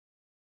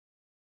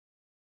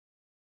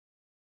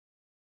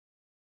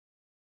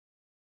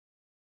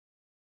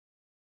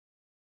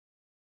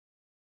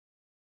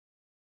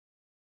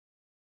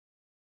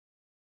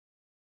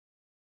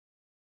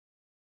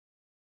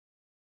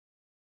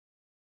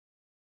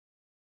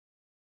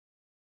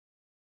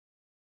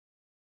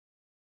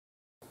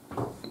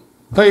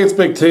Hey, it's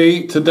Big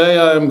T. Today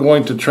I am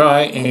going to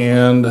try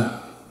and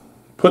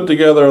put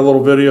together a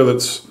little video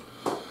that's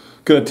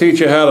going to teach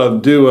you how to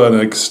do an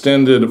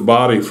extended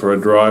body for a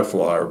dry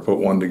fly, or put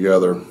one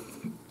together.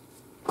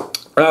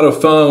 Out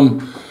of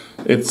foam,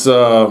 it's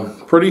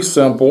pretty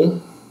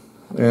simple,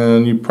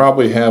 and you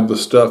probably have the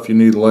stuff you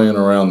need laying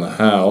around the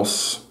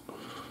house.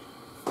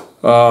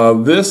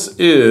 This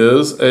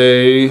is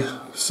a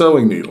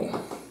sewing needle.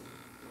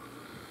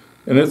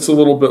 And it's a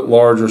little bit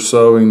larger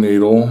sewing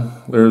needle.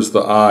 There's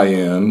the eye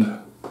end.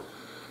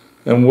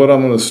 And what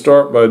I'm going to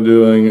start by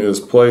doing is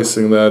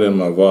placing that in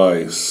my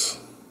vise.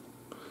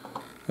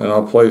 And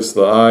I'll place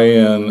the eye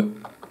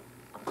end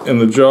in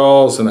the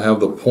jaws and have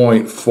the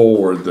point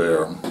forward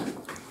there.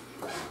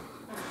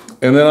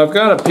 And then I've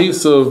got a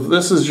piece of,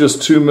 this is just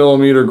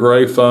 2mm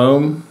gray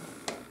foam.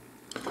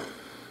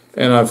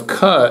 And I've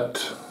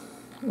cut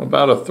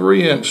about a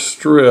 3-inch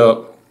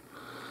strip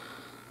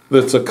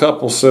that's a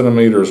couple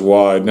centimeters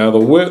wide. Now the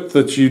width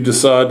that you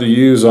decide to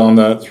use on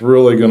that's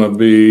really going to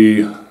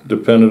be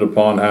dependent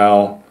upon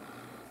how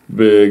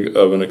big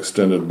of an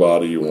extended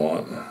body you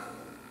want.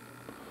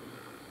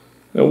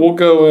 And we'll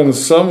go in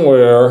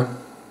somewhere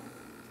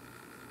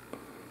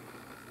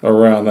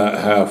around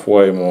that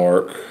halfway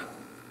mark.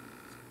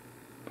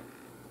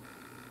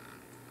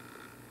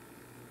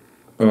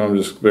 And I'm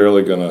just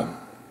barely going to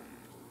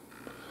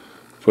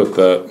put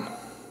that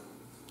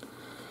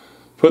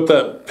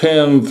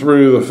pin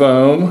through the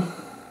foam.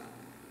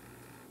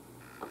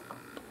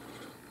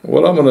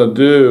 What I'm going to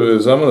do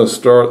is I'm going to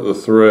start the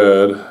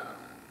thread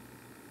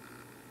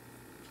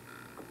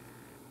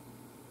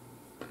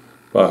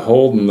by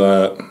holding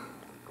that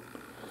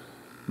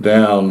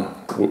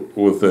down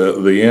with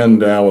the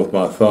end down with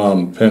my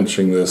thumb,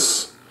 pinching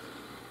this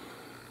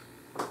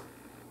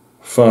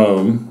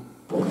foam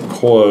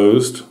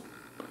closed.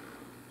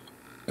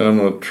 And I'm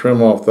going to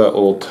trim off that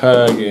little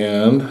tag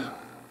end.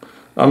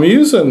 I'm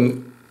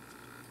using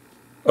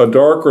a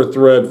darker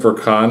thread for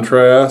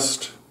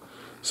contrast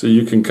so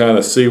you can kind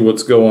of see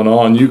what's going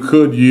on. You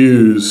could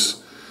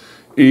use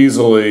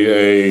easily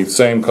a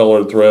same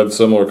colored thread,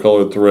 similar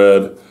colored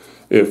thread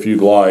if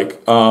you'd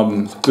like.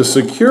 To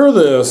secure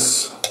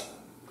this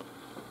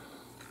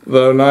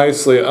though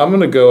nicely, I'm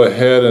going to go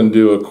ahead and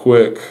do a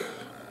quick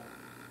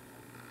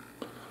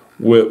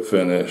whip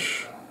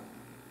finish.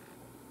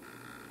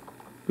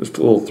 Just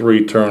a little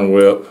 3-turn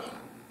whip,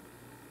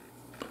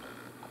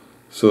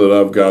 so that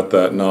I've got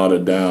that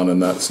knotted down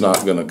and that's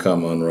not going to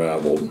come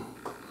unraveled.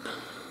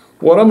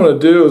 What I'm going to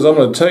do is I'm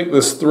going to take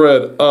this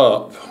thread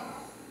up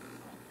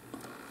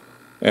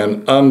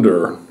and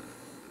under,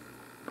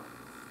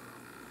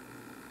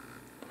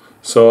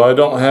 so I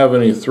don't have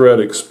any thread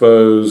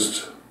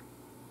exposed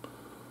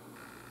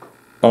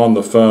on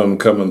the foam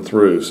coming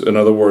through. In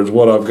other words,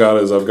 what I've got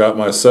is I've got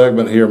my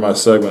segment here,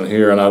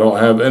 and I don't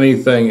have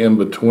anything in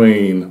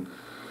between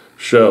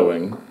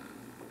showing.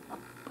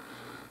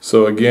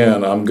 So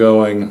again, I'm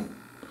going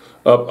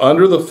up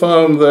under the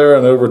foam there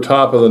and over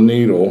top of the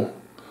needle,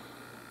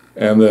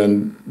 and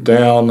then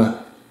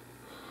down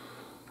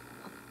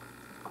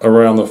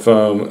around the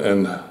foam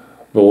and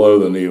below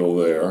the needle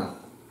there.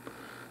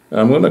 And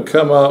I'm going to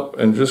come up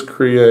and just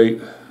create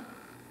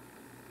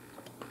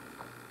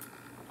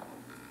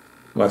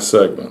my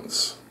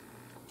segments.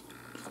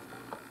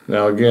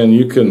 Now again,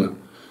 you can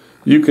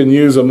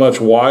use a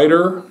much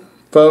wider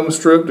foam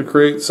strip to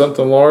create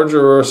something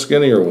larger, or a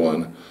skinnier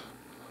one.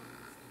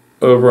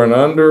 Over and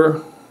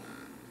under,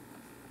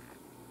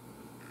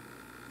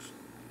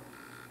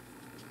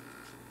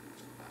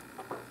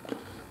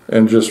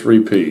 and just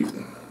repeat.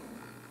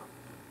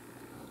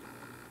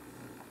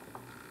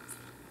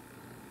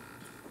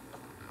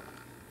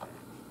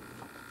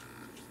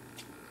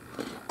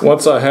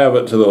 Once I have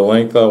it to the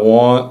length I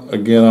want,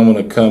 again I'm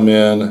going to come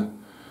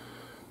in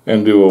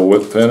and do a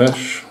whip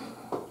finish.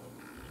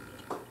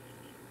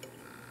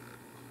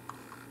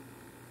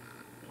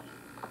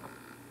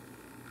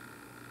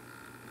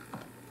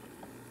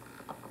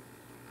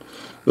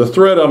 The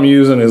thread I'm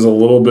using is a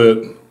little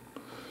bit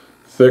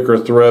thicker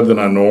thread than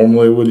I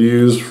normally would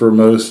use for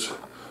most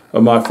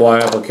of my fly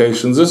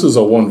applications. This is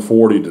a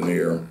 140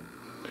 denier.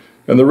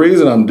 And the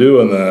reason I'm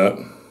doing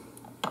that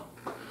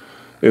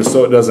is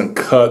so it doesn't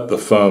cut the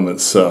foam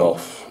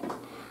itself.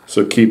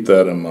 So keep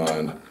that in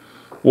mind.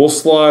 We'll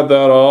slide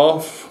that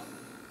off.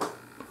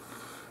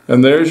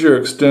 And there's your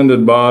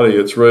extended body.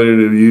 It's ready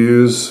to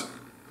use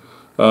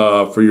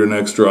for your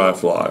next dry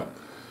fly.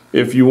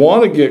 If you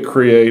want to get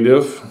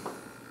creative,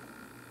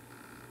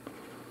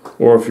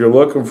 or if you're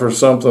looking for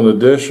something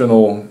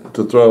additional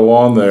to throw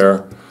on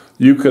there,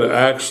 you could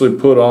actually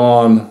put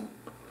on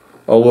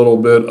a little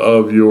bit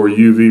of your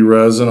UV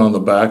resin on the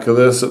back of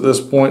this at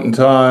this point in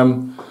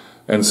time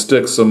and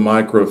stick some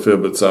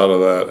microfibrils out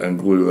of that and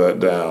glue that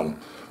down.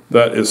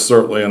 That is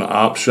certainly an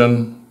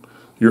option.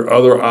 Your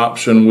other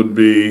option would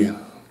be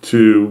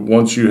to,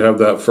 once you have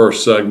that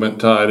first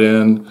segment tied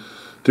in,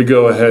 to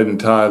go ahead and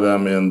tie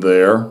them in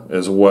there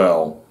as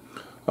well.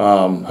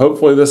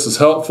 Hopefully this is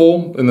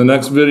helpful. In the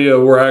next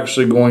video, we're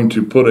actually going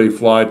to put a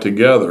fly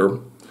together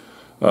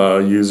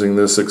using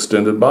this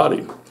extended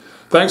body.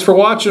 Thanks for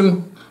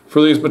watching.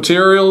 For these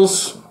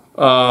materials,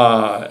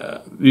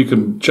 you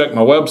can check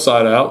my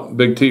website out,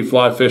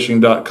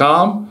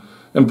 bigtflyfishing.com,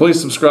 and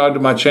please subscribe to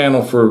my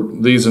channel for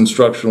these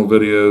instructional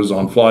videos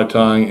on fly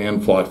tying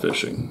and fly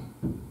fishing.